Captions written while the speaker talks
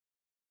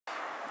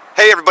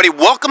Hey everybody,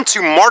 welcome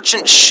to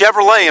Marchant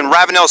Chevrolet in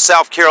Ravenel,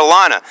 South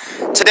Carolina.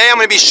 Today I'm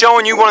going to be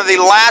showing you one of the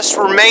last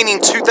remaining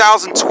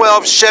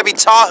 2012 Chevy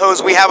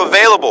Tahoes we have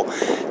available.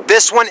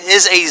 This one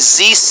is a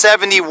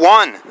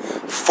Z71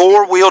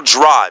 four-wheel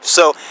drive.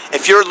 So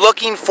if you're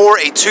looking for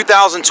a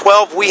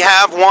 2012, we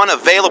have one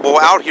available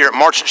out here at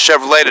Marchant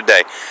Chevrolet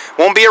today.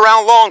 Won't be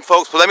around long,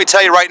 folks, but let me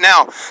tell you right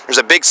now, there's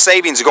a big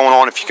savings going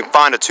on if you can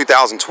find a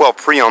 2012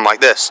 pre-owned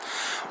like this.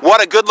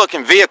 What a good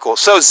looking vehicle.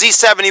 So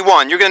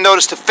Z71, you're going to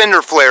notice the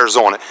fender flares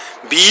on it.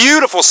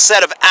 Beautiful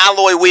set of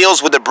alloy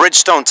wheels with the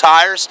Bridgestone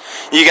tires.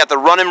 You got the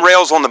running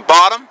rails on the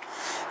bottom.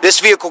 This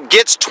vehicle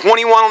gets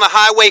 21 on the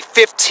highway,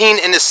 15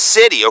 in the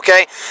city,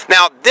 okay?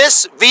 Now,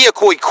 this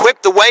vehicle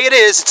equipped the way it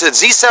is, it's a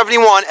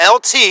Z71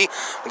 LT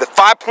with a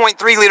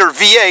 5.3 liter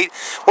V8.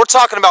 We're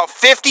talking about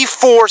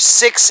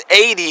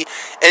 $54,680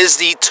 is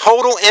the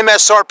total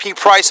MSRP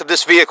price of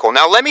this vehicle.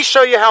 Now, let me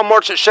show you how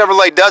Marchant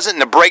Chevrolet does it in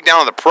the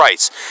breakdown of the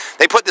price.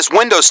 They put this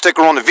window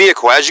sticker on the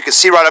vehicle, as you can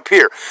see right up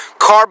here.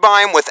 Car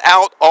buying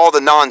without all the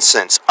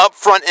nonsense.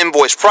 Upfront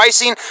invoice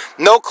pricing,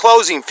 no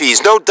closing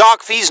fees, no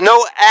doc fees,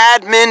 no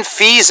admin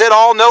fees at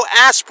all, no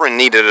aspirin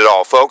needed at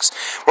all, folks.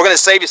 We're going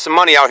to save you some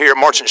money out here at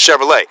Marchant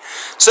Chevrolet.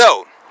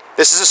 So,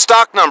 this is a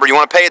stock number. You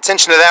want to pay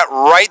attention to that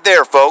right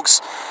there,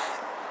 folks.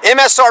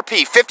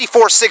 MSRP,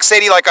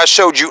 $54,680 like I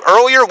showed you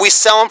earlier. We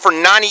sell them for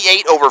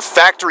 $98 over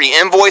factory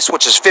invoice,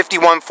 which is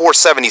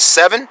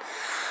 $51,477.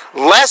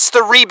 Less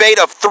the rebate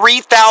of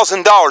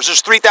 $3,000.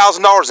 There's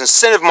 $3,000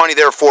 incentive money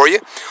there for you.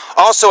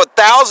 Also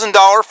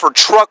 $1,000 for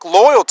truck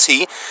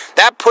loyalty.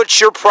 That puts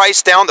your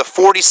price down to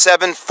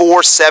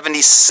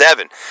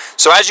 $47,477.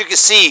 So as you can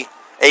see,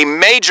 a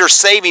major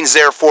savings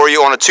there for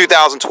you on a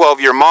 2012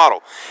 year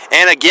model.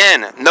 And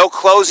again, no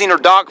closing or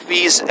doc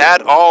fees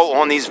at all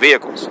on these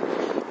vehicles.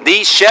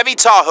 The Chevy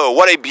Tahoe,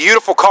 what a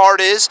beautiful car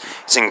it is.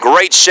 It's in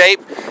great shape.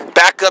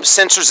 Backup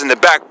sensors in the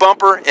back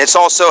bumper. It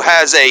also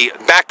has a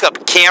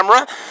backup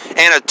camera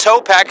and a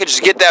tow package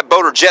to get that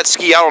boat or jet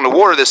ski out on the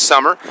water this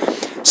summer.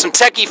 Some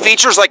techie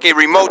features like a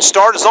remote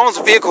start. As long as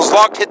the vehicle's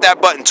locked, hit that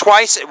button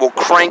twice, it will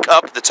crank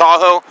up the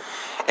Tahoe.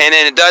 And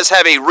then it does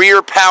have a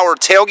rear power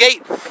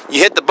tailgate. You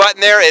hit the button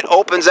there, it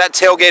opens that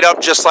tailgate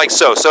up just like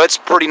so. So it's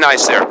pretty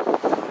nice there.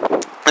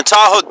 The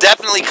Tahoe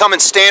definitely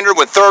comes standard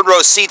with third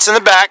row seats in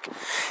the back,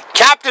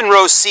 captain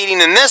row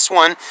seating in this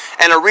one,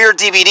 and a rear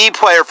DVD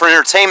player for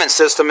entertainment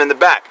system in the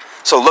back.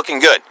 So looking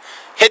good.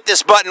 Hit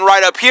this button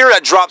right up here,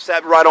 that drops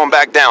that right on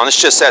back down.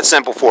 It's just that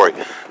simple for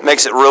you.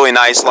 Makes it really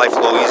nice, life a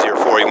little easier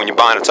for you when you're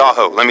buying a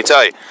Tahoe, let me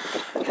tell you.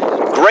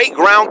 Great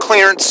ground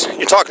clearance.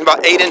 You're talking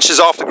about 8 inches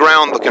off the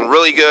ground, looking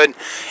really good.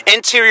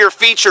 Interior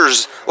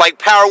features like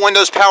power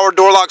windows, power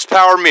door locks,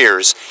 power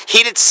mirrors,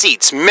 heated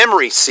seats,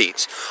 memory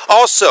seats.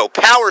 Also,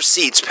 power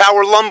seats,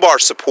 power lumbar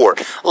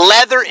support,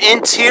 leather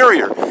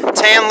interior,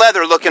 tan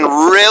leather looking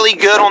really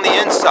good on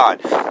the inside.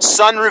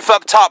 Sunroof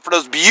up top for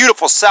those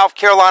beautiful South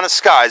Carolina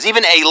skies.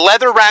 Even a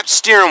leather-wrapped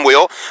steering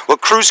wheel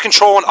with cruise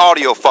control and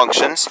audio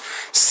functions.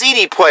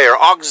 CD player,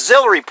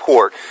 auxiliary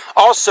port.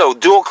 Also,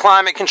 dual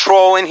climate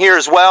control in here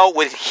as well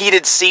with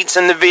heated seats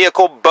in the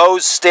vehicle,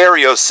 Bose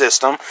stereo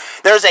system.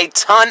 There's a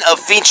ton of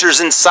features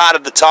inside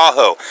of the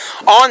Tahoe.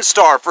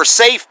 OnStar for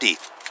safety.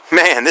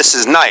 Man, this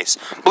is nice.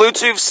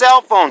 Bluetooth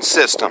cell phone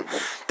system.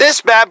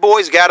 This bad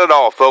boy's got it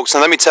all, folks.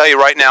 And let me tell you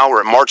right now,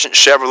 we're at Marchant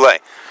Chevrolet.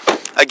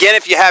 Again,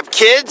 if you have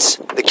kids,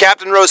 the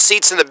captain row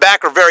seats in the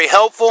back are very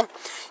helpful.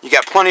 You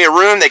got plenty of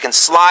room. They can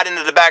slide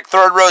into the back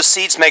third row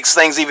seats, makes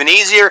things even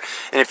easier.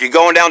 And if you're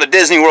going down to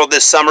Disney World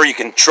this summer, you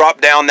can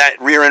drop down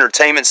that rear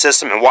entertainment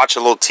system and watch a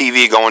little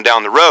TV going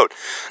down the road.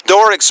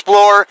 Door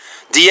Explorer,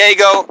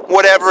 Diego,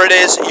 whatever it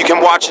is, you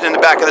can watch it in the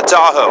back of the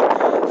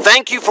Tahoe.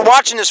 Thank you for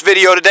watching this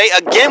video today.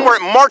 Again, we're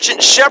at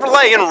Marchant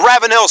Chevrolet in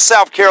Ravenel,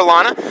 South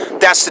Carolina.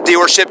 That's the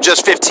dealership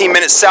just 15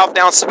 minutes south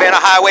down Savannah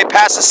Highway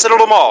past the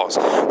Citadel Malls.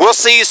 We'll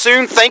see you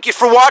soon. Thank you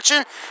for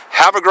watching.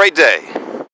 Have a great day.